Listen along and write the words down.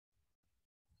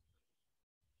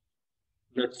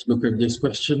Let's look at this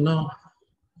question now.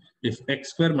 If x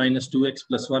square minus 2x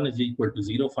plus 1 is equal to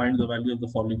 0, find the value of the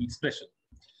following expression.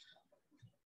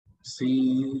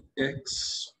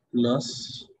 Cx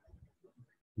plus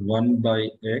 1 by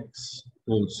x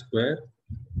whole square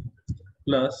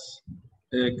plus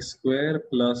x square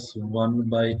plus 1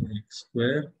 by x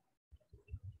square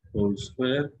whole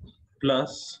square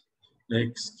plus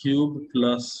x cube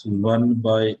plus 1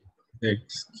 by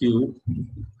x cube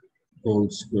whole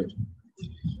square.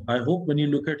 I hope when you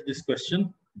look at this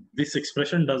question, this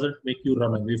expression doesn't make you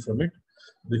run away from it,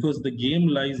 because the game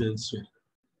lies elsewhere.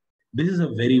 This is a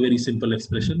very, very simple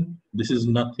expression. This is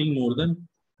nothing more than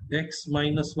x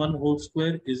minus 1 whole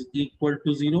square is equal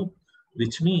to 0,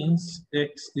 which means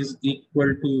x is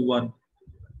equal to 1.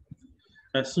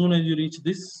 As soon as you reach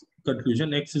this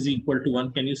conclusion, x is equal to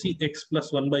 1, can you see x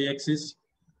plus 1 by x is,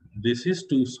 this is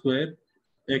 2 square,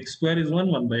 x square is 1,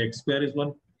 1 by x square is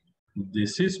 1.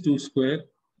 This is 2 square,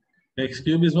 x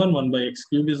cube is 1, 1 by x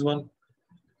cube is 1.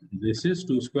 This is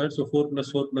 2 square, so 4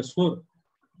 plus 4 plus 4.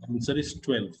 Answer is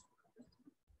 12.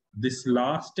 This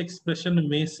last expression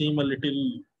may seem a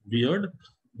little weird,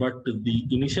 but the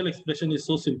initial expression is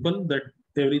so simple that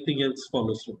everything else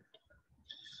follows from it.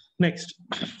 Next,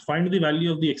 find the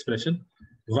value of the expression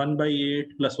 1 by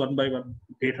 8 plus 1 by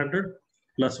 800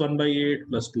 plus 1 by 8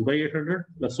 plus 2 by 800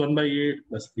 plus 1 by 8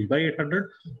 plus 3 by 800,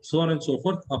 so on and so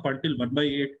forth, up until 1 by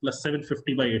 8 plus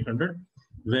 750 by 800,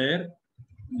 where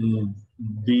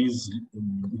these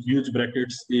huge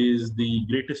brackets is the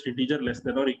greatest integer less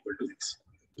than or equal to x.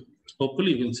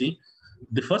 Hopefully you will see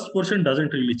the first portion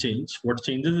doesn't really change. What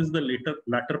changes is the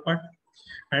latter part.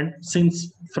 And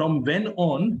since from when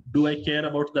on do I care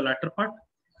about the latter part?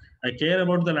 I care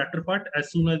about the latter part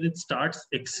as soon as it starts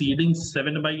exceeding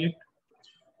 7 by 8.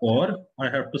 Or I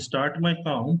have to start my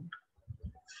count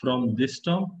from this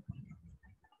term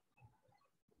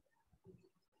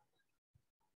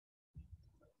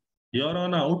here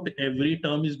on out. Every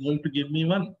term is going to give me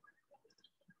 1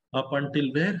 up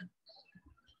until where?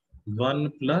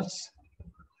 1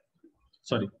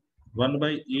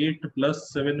 by 8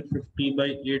 plus 750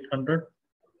 by 800.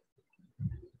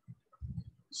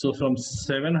 So from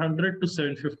 700 to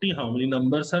 750, how many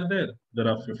numbers are there? There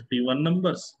are 51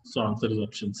 numbers. So answer is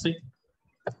option C.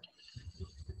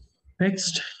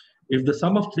 Next, if the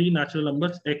sum of three natural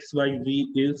numbers x, y,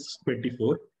 z is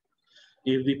 24,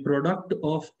 if the product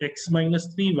of x minus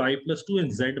 3, y plus 2,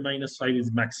 and z minus 5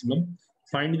 is maximum,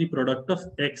 find the product of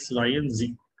x, y, and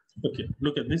z. Okay,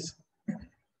 look at this.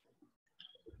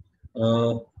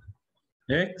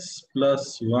 X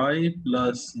plus y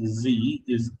plus z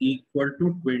is equal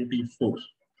to 24.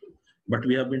 But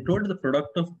we have been told the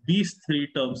product of these three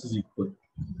terms is equal.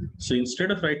 So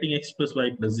instead of writing x plus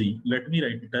y plus z, let me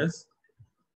write it as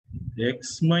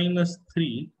x minus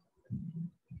 3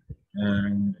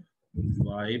 and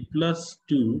y plus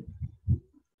 2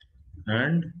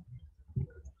 and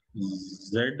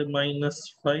z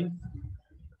minus 5.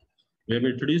 We have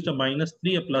introduced a minus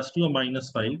 3, a plus 2, a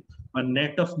minus 5, a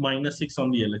net of minus 6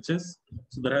 on the LHS.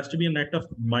 So there has to be a net of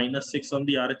minus 6 on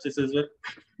the RHS as well.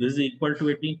 This is equal to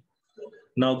 18.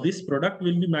 Now this product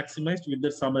will be maximized with the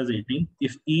sum as 18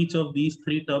 if each of these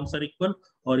three terms are equal,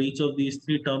 or each of these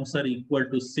three terms are equal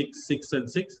to 6, 6, and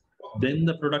 6. Then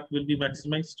the product will be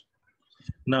maximized.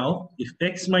 Now if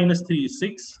x minus 3 is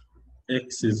 6,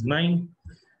 x is 9.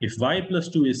 If y plus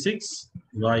 2 is 6,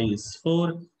 y is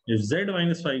 4. If z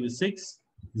minus 5 is 6,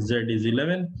 z is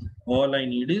 11. All I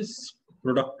need is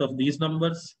product of these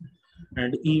numbers.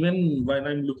 And even when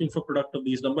I'm looking for product of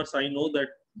these numbers, I know that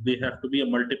they have to be a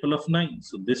multiple of 9.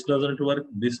 So this doesn't work,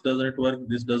 this doesn't work,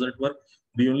 this doesn't work.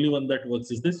 The only one that works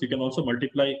is this. You can also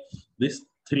multiply this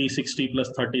 360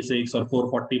 plus 36 or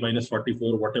 440 minus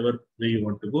 44, whatever way you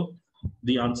want to go.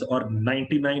 The answer, or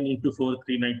 99 into 4,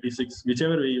 396,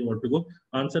 whichever way you want to go,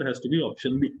 answer has to be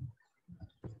option B.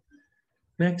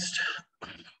 Next,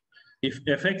 if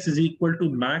fx is equal to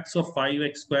max of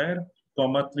 5x square,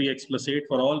 comma 3x plus 8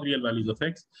 for all real values of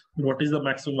x, what is the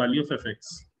maximum value of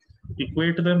fx?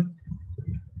 Equate them.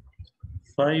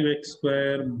 5x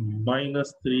square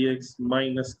minus 3x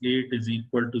minus 8 is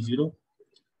equal to 0.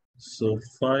 So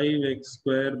 5x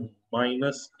square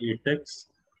minus 8x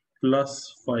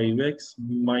plus 5x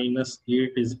minus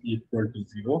 8 is equal to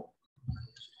 0.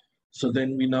 So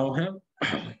then we now have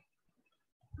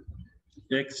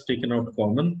x taken out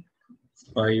common,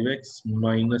 5x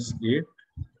minus 8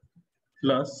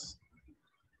 plus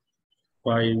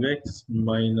 5x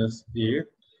minus 8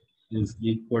 is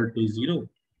equal to 0.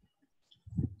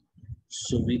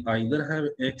 So we either have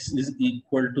x is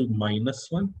equal to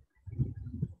minus 1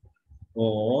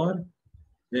 or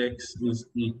x is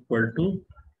equal to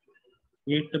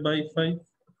 8 by 5.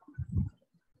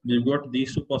 We've got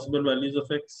these two possible values of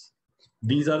x.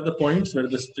 These are the points where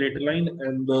the straight line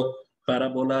and the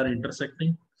parabola are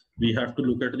intersecting. We have to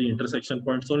look at the intersection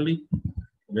points only.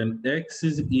 When x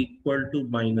is equal to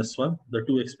 -1, the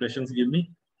two expressions give me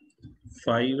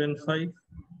 5 and 5.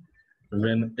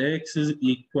 When x is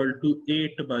equal to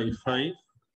 8 by 5,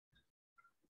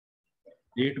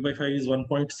 8 by 5 is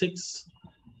 1.6.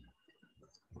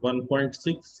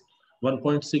 1.6.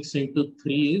 1.6 into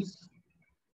 3 is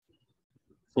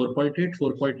 4.8.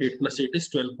 4.8 plus 8 is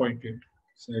 12.8.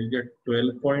 So I get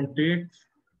 12.8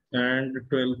 and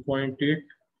 12.8.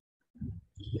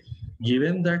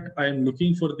 Given that I am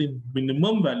looking for the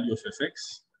minimum value of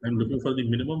fx, I'm looking for the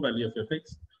minimum value of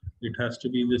fx, it has to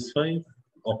be this 5,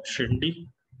 option D.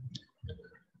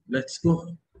 Let's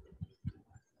go.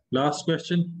 Last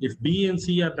question. If b and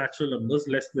c are natural numbers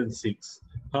less than 6,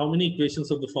 how many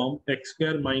equations of the form x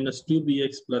square minus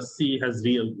 2bx plus c has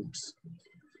real roots?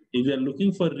 If we are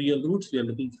looking for real roots, we are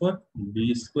looking for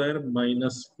b square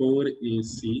minus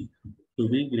 4ac to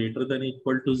be greater than or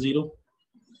equal to 0.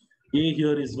 A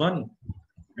here is 1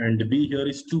 and b here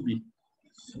is 2b.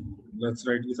 So let's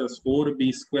write this as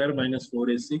 4b square minus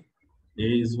 4ac. A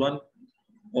is 1,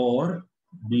 or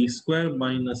b square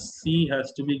minus c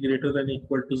has to be greater than or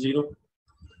equal to 0.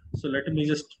 So let me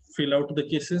just fill out the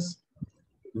cases.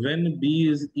 When b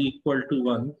is equal to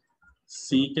 1,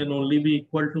 c can only be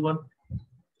equal to 1.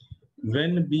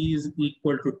 When b is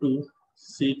equal to 2,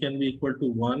 c can be equal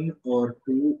to 1 or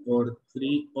 2 or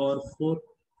 3 or 4.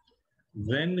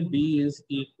 When b is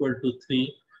equal to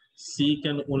 3, c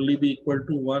can only be equal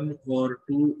to 1 or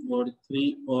 2 or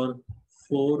 3 or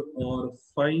 4 or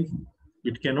 5.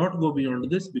 It cannot go beyond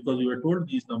this because we were told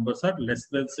these numbers are less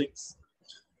than 6.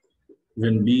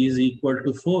 When b is equal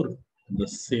to 4, the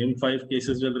same 5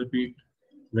 cases will repeat.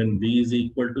 When b is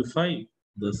equal to 5,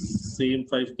 the same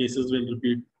 5 cases will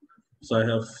repeat. So I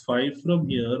have 5 from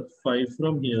here, 5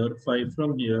 from here, 5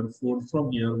 from here, 4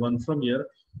 from here, 1 from here.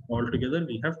 Altogether,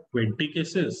 we have 20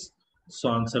 cases. So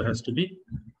answer has to be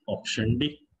option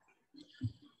D.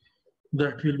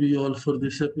 That will be all for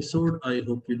this episode. I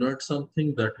hope you learned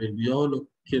something. That will be all.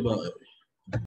 Okay, bye.